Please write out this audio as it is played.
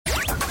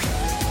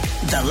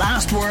The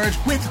Last Word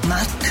with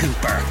Matt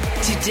Cooper.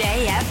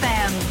 Today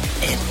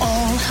FM. It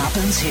all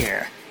happens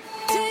here.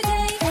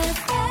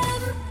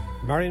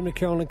 Marion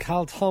McKeown and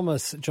Cal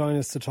Thomas join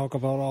us to talk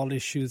about all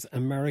issues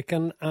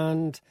American.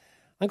 And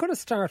I'm going to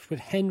start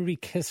with Henry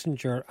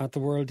Kissinger at the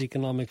World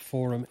Economic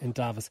Forum in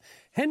Davos.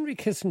 Henry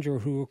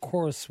Kissinger, who of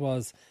course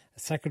was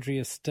Secretary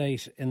of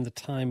State in the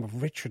time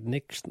of Richard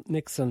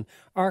Nixon,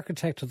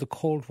 architect of the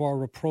Cold War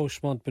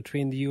rapprochement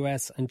between the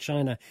US and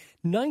China,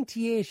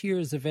 98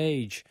 years of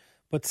age,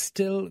 but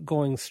still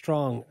going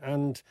strong.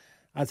 And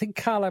I think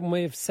Cal, I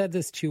may have said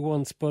this to you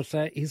once, but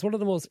he's one of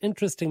the most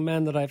interesting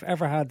men that I've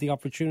ever had the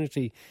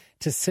opportunity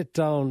to sit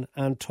down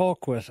and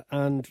talk with,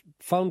 and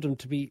found him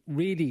to be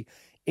really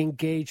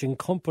engaging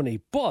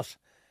company. But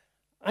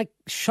I'm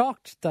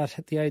shocked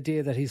that the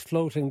idea that he's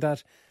floating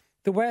that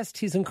the West,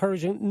 he's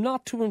encouraging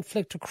not to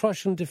inflict a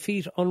crushing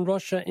defeat on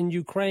Russia in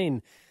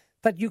Ukraine,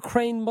 that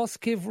Ukraine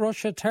must give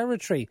Russia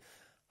territory.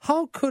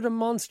 How could a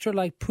monster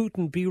like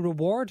Putin be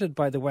rewarded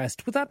by the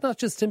West? Would that not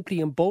just simply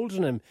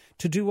embolden him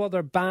to do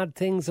other bad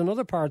things in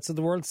other parts of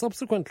the world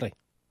subsequently?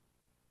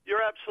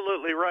 You're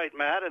absolutely right,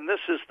 Matt, and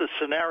this is the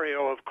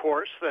scenario, of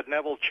course, that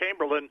Neville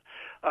Chamberlain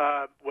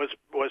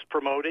was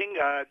promoting.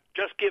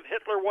 Just give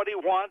Hitler what he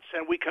wants,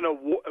 and we can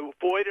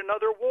avoid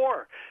another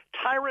war.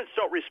 Tyrants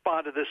don't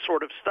respond to this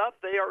sort of stuff.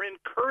 They are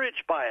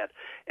encouraged by it.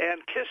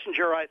 And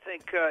Kissinger, I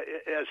think,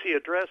 as he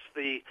addressed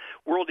the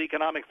World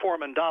Economic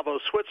Forum in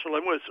Davos,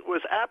 Switzerland,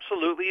 was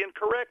absolutely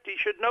incorrect. He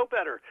should know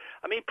better.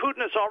 I mean,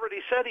 Putin has already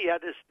said he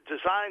had his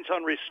designs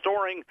on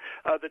restoring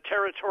the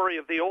territory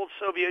of the old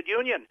Soviet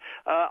Union.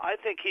 I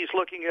think he's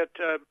looking at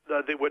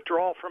the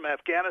withdrawal from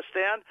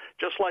Afghanistan,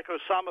 just like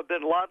Osama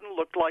bin Laden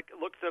looked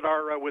at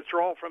our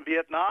withdrawal from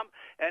Vietnam,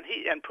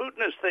 and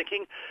Putin is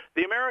thinking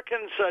the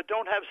Americans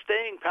don't have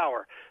staying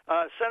power.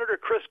 Senator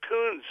Chris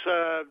Coons,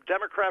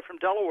 Democrat from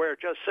Delaware,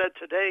 just said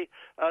today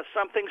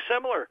something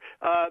similar.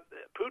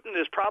 Putin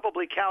is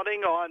probably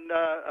counting on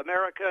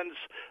Americans'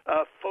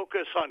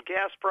 focus on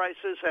gas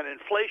prices and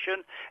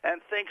inflation,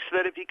 and thinks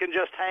that if he can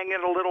just hang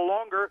in a little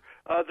longer,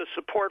 the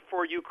support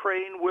for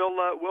Ukraine will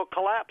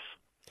collapse.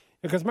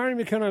 Because Marion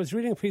McKeown, I was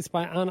reading a piece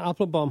by Anne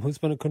Applebaum, who's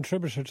been a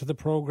contributor to the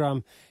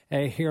programme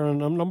here on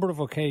a number of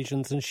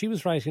occasions, and she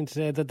was writing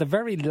today that the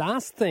very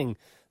last thing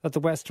that the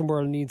Western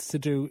world needs to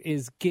do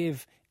is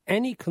give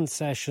any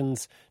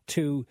concessions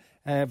to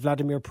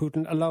Vladimir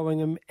Putin, allowing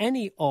him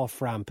any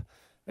off-ramp.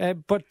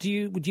 But do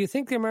you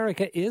think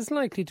America is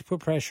likely to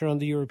put pressure on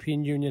the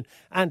European Union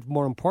and,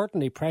 more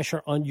importantly,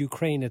 pressure on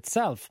Ukraine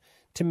itself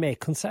to make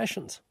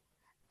concessions?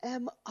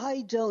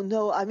 I don't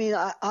know. I mean,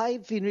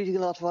 I've been reading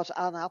a lot of what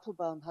Anne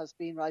Applebaum has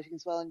been writing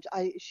as well, and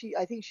I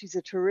think she's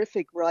a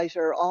terrific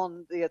writer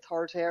on the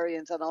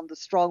authoritarians and on the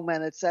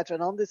strongmen, etc.,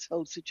 and on this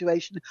whole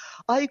situation.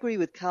 I agree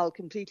with Cal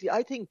completely.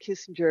 I think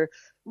Kissinger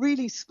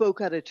really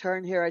spoke at a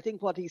turn here. I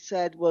think what he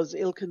said was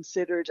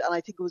ill-considered, and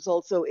I think it was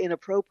also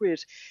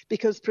inappropriate,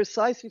 because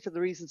precisely for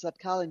the reasons that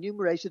Cal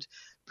enumerated,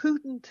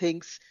 Putin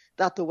thinks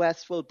that the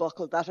West will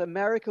buckle, that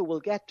America will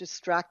get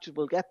distracted,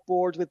 will get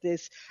bored with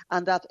this,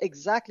 and that,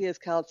 exactly as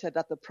Cal said,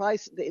 that the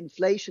price, the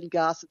inflation,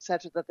 gas,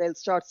 etc., that they'll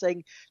start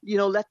saying,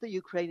 let the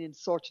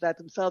Ukrainians sort it out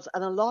themselves.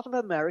 And a lot of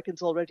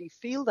Americans already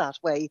feel that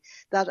way,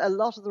 that a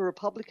lot of the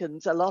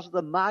Republicans, a lot of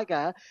the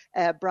MAGA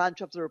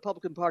branch of the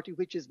Republican Party,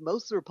 which is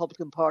most of the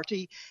Republican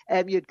Party,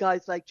 you had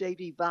guys like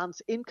J.D.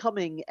 Vance,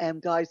 incoming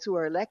guys who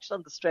are elected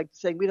on the strength,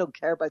 saying we don't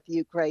care about the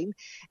Ukraine.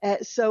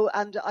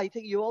 And I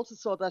think you also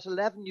saw that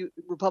 11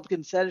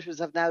 Republican senators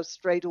have now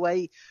strayed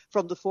away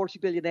from the $40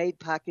 billion aid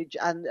package,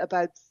 and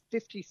about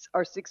 50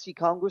 or 60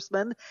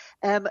 congressmen.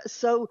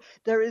 So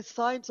there is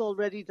signs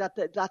already that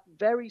that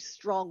very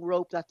strong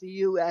rope that the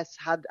US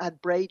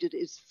had braided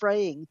is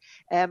fraying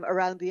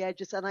around the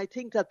edges. And I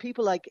think that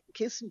people like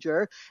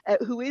Kissinger,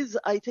 who is,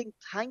 I think,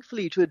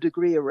 thankfully to a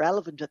degree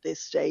irrelevant at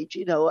this stage,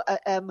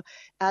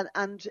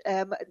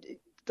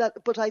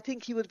 but I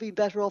think he would be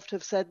better off to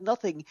have said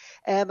nothing.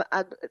 And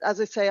as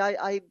I say,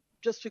 I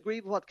just agree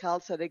with what Cal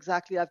said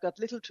exactly. I've got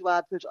little to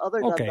add, but other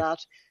than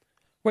that.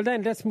 Well,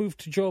 then let's move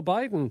to Joe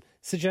Biden,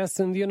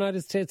 suggesting the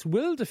United States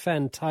will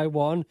defend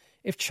Taiwan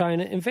if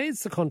China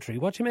invades the country.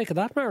 What do you make of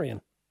that, Marion?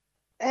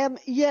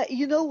 Yeah,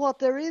 you know what?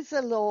 There is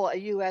a law, a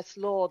US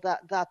law,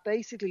 that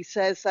basically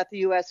says that the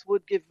US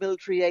would give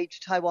military aid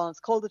to Taiwan. It's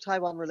called the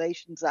Taiwan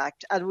Relations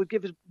Act, and would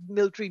give it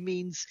military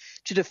means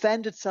to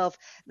defend itself.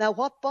 Now,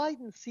 what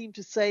Biden seemed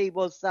to say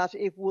was that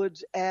it would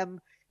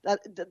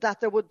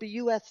that there would be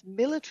US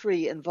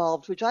military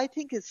involved, which I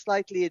think is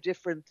slightly a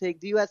different thing.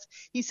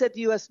 He said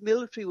the US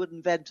military would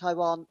invade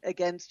Taiwan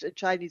against a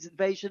Chinese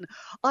invasion.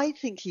 I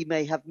think he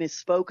may have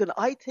misspoken.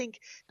 I think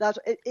that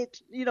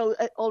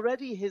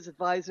already his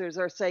advisors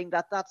are saying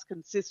that that's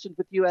consistent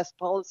with US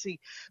policy.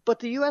 But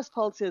the US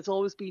policy has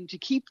always been to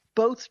keep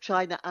both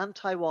China and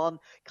Taiwan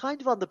kind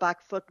of on the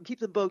back foot and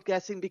keep them both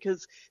guessing,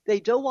 because they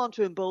don't want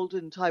to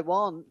embolden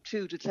Taiwan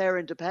to declare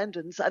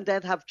independence and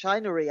then have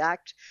China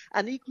react.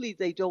 And equally,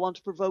 they don't want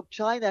to provoke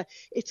China.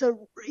 It's a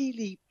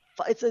really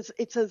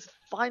as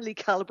finely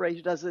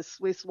calibrated as a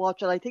Swiss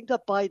watch, and I think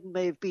that Biden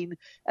may have been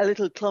a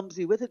little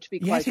clumsy with it, to be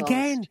quite honest. Yet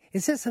again,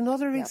 is this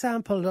another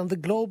example on the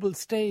global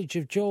stage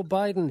of Joe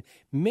Biden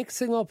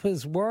mixing up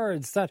his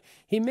words, that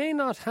he may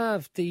not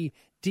have the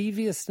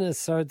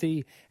deviousness or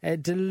the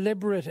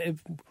deliberate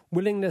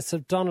willingness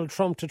of Donald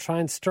Trump to try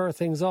and stir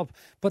things up,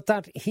 but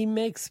that he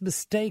makes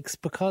mistakes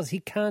because he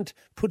can't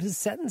put his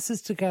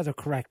sentences together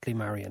correctly,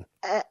 Marion?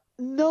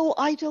 No,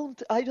 I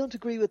don't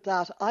agree with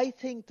that. I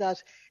think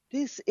that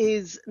this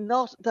is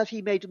not that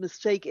he made a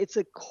mistake. It's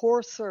a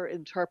coarser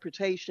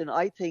interpretation,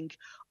 I think,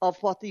 of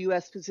what the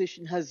US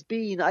position has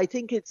been. I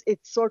think it's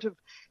sort of,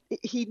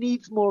 he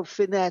needs more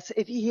finesse.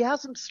 He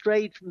hasn't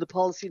strayed from the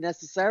policy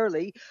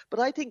necessarily, but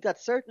I think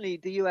that certainly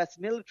the US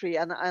military,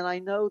 and I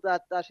know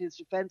that his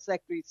defense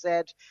secretary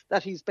said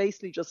that he's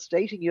basically just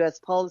stating US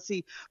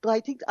policy,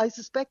 but I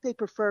suspect they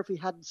prefer if he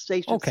hadn't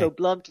stated it so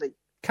bluntly.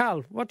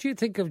 Cal, what do you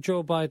think of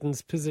Joe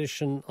Biden's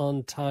position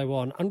on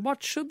Taiwan? And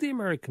what should the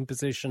American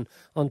position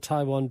on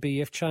Taiwan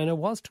be if China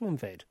was to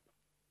invade?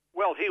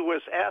 Well, he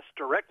was asked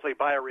directly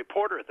by a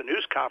reporter at the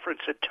news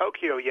conference in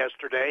Tokyo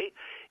yesterday,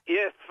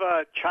 if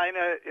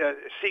China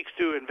seeks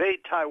to invade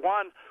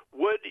Taiwan,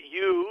 would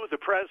you, the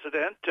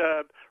president,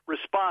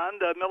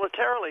 respond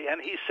militarily?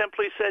 And he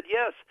simply said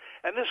yes.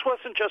 And this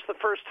wasn't just the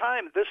first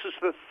time. This is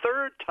the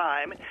third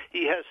time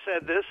he has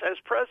said this as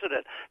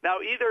president.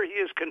 Now, either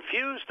he is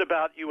confused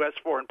about U.S.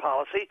 foreign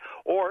policy,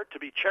 or, to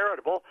be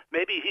charitable,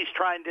 maybe he's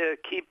trying to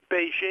keep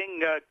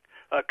Beijing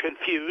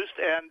confused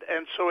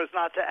and so as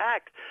not to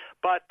act.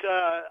 But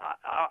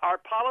our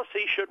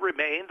policy should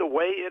remain the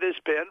way it has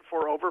been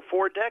for over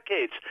 4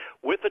 decades.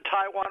 With the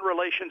Taiwan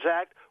Relations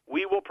Act,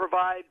 we will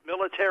provide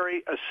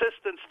military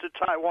assistance to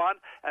Taiwan,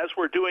 as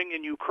we're doing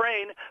in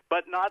Ukraine,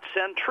 but not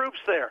send troops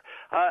there.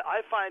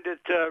 I find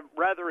it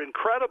rather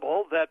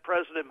incredible that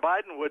President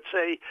Biden would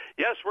say,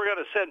 yes, we're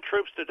going to send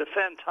troops to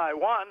defend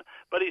Taiwan,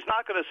 but he's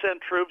not going to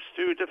send troops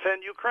to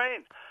defend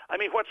Ukraine. I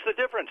mean, what's the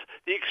difference?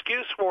 The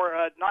excuse for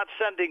not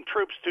sending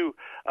troops to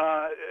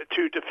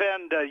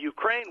defend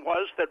Ukraine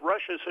was that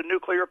Russia's a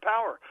nuclear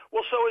power.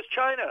 Well, so is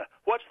China.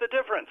 What's the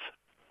difference?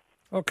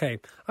 OK,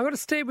 I'm going to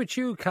stay with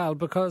you, Cal,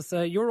 because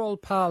your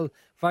old pal,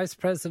 Vice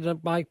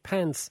President Mike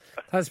Pence,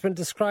 has been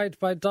described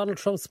by Donald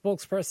Trump's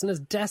spokesperson as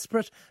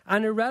desperate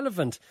and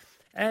irrelevant.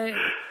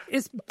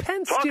 Is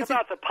Pence... Talk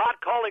about the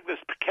pot calling this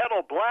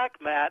kettle black,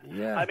 Matt.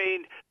 Yeah. I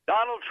mean,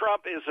 Donald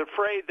Trump is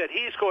afraid that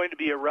he's going to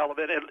be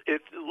irrelevant.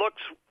 It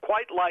looks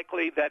quite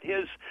likely that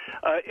his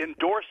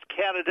endorsed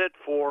candidate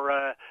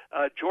for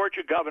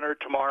Georgia governor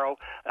tomorrow,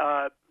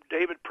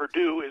 David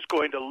Perdue, is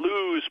going to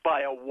lose by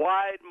a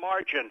wide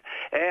margin.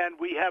 And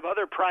we have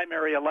other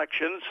primary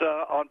elections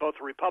on both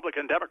the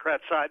Republican and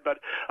Democrat side, but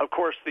of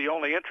course the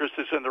only interest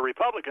is in the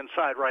Republican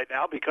side right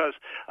now, because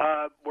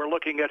we're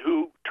looking at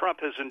who Trump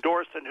has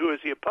endorsed and who is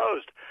he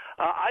opposed.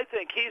 I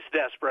think he's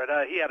desperate.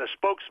 He had a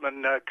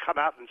spokesman come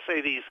out and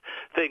say these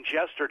things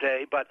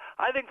yesterday, but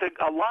I think that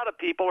a lot of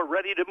people are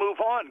ready to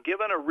move on,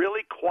 given a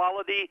really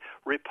quality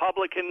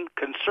Republican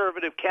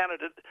conservative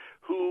candidate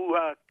who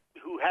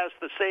has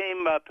the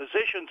same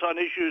positions on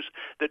issues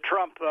that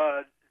Trump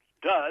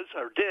does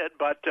or did,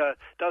 but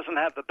doesn't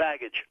have the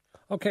baggage.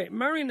 OK,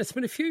 Marion, it's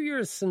been a few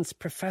years since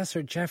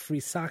Professor Jeffrey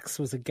Sachs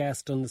was a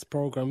guest on this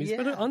programme. He's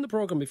been on the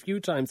programme a few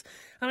times,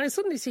 and I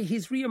suddenly see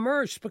he's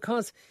re-emerged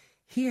because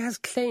he has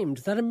claimed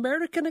that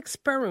American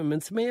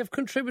experiments may have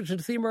contributed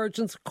to the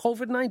emergence of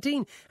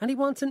COVID-19, and he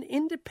wants an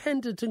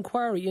independent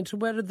inquiry into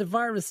whether the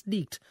virus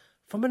leaked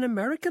from an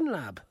American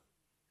lab.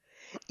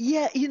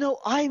 Yeah,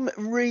 I'm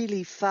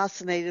really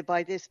fascinated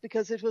by this,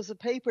 because it was a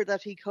paper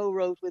that he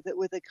co-wrote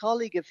with a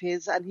colleague of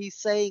his, and he's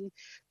saying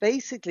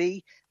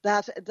basically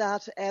that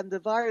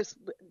the virus,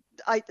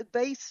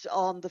 based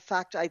on the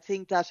fact, I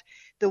think, that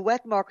the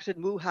wet market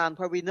in Wuhan,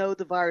 where we know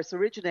the virus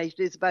originated,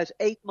 is about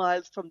 8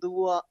 miles from the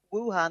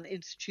Wuhan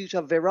Institute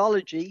of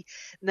Virology.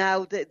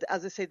 Now,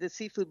 as I say, the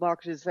seafood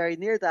market is very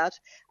near that.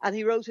 And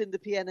he wrote in the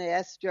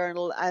PNAS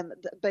journal,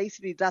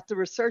 basically, that the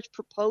research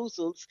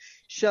proposals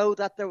show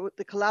that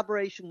the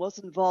collaboration was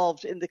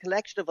involved in the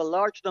collection of a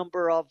large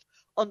number of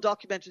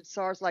undocumented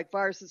SARS-like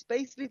viruses.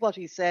 Basically what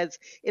he says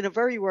in a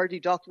very wordy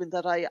document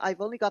that I've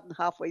only gotten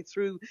halfway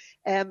through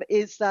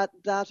is that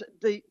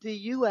the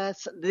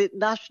US, the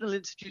National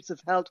Institutes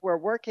of Health, were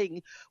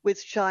working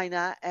with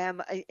China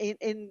in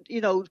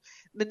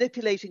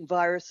manipulating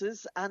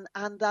viruses, and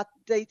that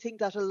they think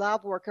that a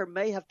lab worker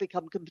may have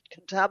become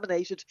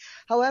contaminated.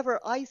 However,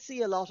 I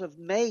see a lot of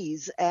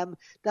maze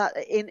that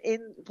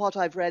in what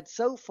I've read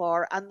so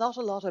far, and not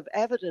a lot of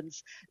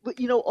evidence. But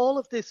all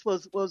of this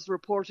was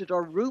reported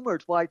or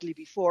rumoured widely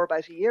before,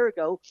 about a year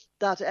ago,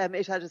 that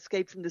it had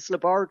escaped from this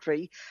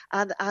laboratory,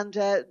 and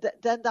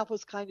then that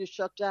was kind of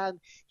shut down.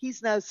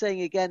 He's now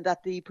saying again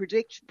that the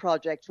Prediction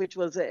Project, which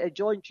was a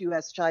joint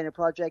US-China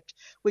project,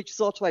 which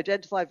sought to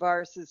identify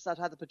viruses that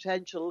had the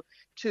potential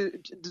to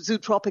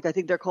zootropic, I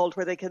think they're called,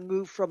 where they can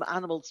move from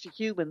animals to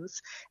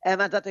humans,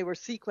 and that they were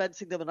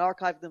sequencing them and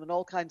archiving them and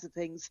all kinds of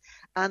things,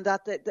 and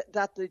that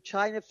the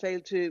China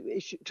failed to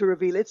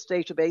reveal its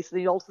database. And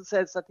he also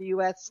says that the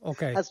US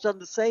has done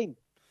the same.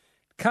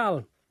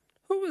 Cal,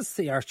 who was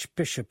the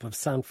Archbishop of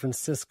San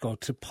Francisco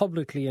to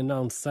publicly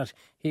announce that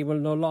he will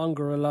no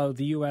longer allow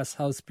the US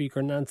House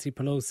Speaker Nancy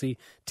Pelosi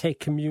take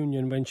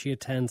communion when she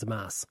attends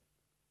Mass?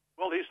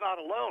 Well, he's not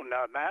alone,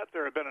 Matt.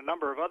 There have been a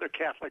number of other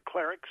Catholic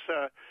clerics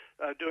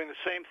doing the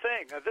same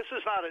thing. This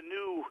is not a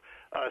new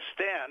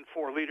stand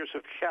for leaders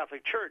of the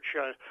Catholic Church.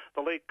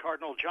 The late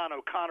Cardinal John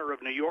O'Connor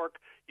of New York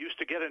used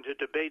to get into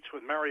debates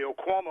with Mario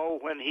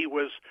Cuomo when he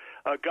was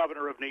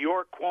governor of New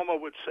York. Cuomo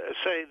would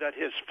say that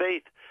his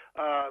faith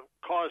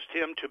caused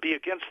him to be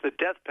against the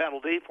death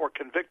penalty for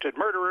convicted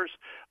murderers,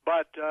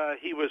 but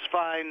he was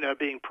fine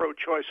being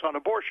pro-choice on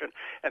abortion,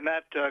 and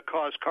that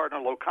caused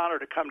Cardinal O'Connor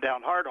to come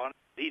down hard on him.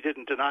 He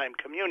didn't deny him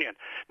communion.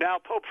 Now,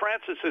 Pope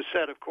Francis has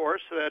said, of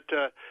course,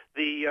 that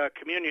the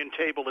communion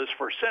table is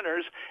for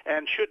sinners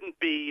and shouldn't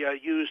be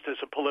used as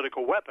a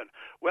political weapon.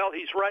 Well,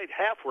 he's right,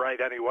 half right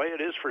anyway. It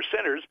is for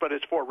sinners, but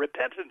it's for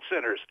repentant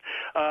sinners.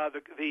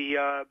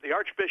 The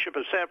Archbishop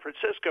of San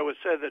Francisco has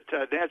said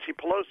that Nancy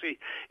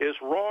Pelosi is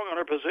wrong on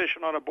her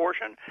position on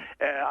abortion.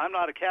 I'm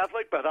not a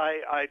Catholic, but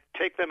I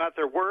take them at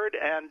their word,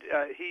 and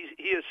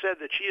he has said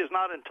that she is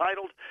not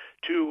entitled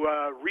to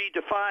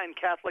redefine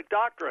Catholic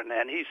doctrine,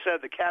 and he said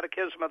the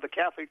Catechism of the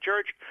Catholic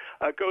Church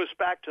goes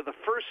back to the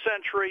 1st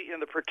century in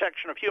the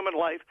protection of human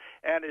life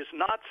and is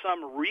not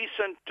some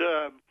recent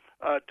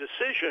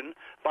decision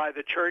by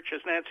the Church,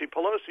 as Nancy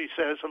Pelosi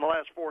says, in the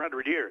last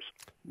 400 years.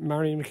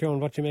 Marion McKeown,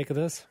 what do you make of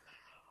this?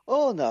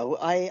 Oh, no,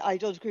 I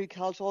don't agree with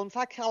Cal at all. In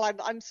fact, Cal,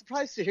 I'm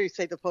surprised to hear you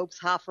say the Pope's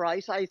half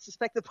right. I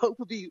suspect the Pope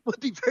would be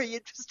very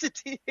interested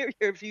to hear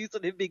your views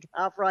on him being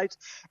half right.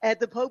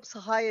 The Pope's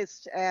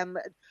highest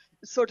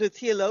sort of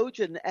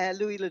theologian,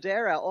 Louis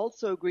Ladera,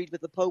 also agreed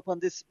with the Pope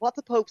on this. What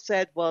the Pope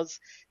said was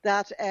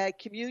that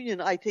communion,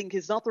 I think,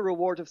 is not the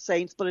reward of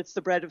saints, but it's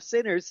the bread of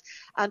sinners.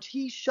 And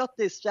he shut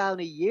this down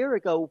a year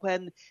ago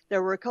when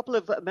there were a couple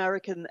of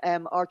American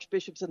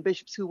archbishops and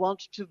bishops who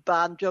wanted to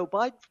ban Joe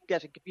Biden from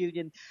getting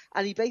communion.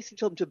 And he basically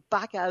told them to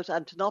back out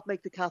and to not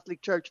make the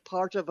Catholic Church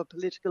part of a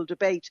political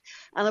debate.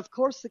 And of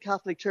course, the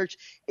Catholic Church,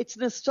 it's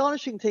an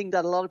astonishing thing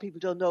that a lot of people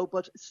don't know,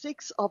 but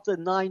 6 of the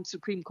 9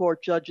 Supreme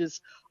Court judges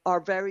are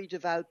very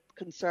devout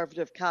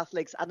conservative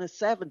Catholics, and a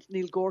 7th,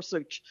 Neil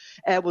Gorsuch,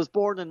 was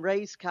born and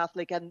raised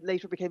Catholic and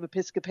later became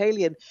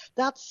Episcopalian.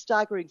 That's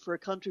staggering for a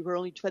country where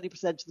only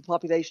 20% of the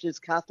population is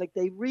Catholic.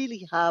 They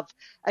really have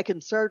a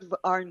conservative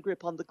iron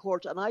grip on the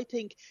court, and I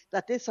think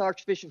that this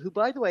Archbishop, who,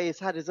 by the way, has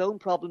had his own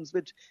problems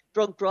with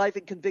drunk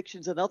driving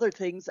convictions and other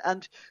things,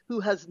 and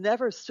who has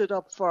never stood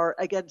up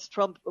against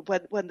Trump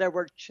when there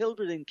were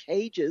children in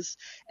cages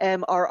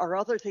or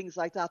other things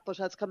like that, but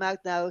has come out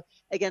now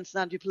against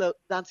Nancy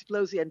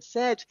Pelosi and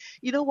said,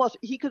 you know what,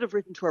 he could have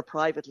written to her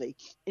privately.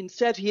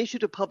 Instead, he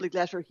issued a public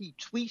letter. He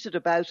tweeted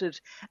about it,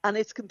 and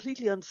it's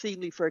completely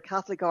unseemly for a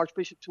Catholic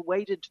archbishop to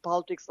wade into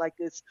politics like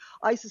this.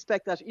 I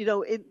suspect that,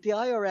 the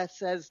IRS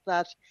says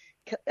that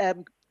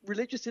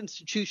religious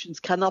institutions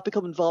cannot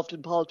become involved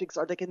in politics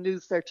or they can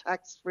lose their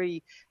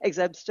tax-free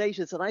exempt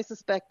status. And I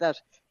suspect that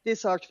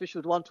this Archbishop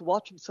would want to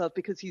watch himself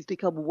because he's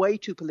become way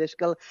too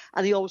political,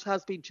 and he always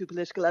has been too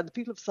political. And the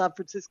people of San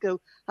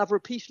Francisco have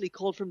repeatedly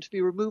called for him to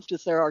be removed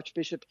as their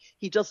Archbishop.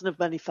 He doesn't have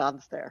many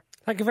fans there.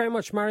 Thank you very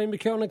much, Marion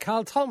McKeown and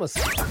Cal Thomas.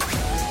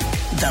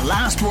 The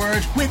Last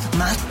Word with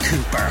Matt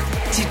Cooper.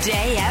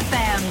 Today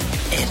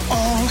FM. It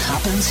all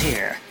happens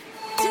here.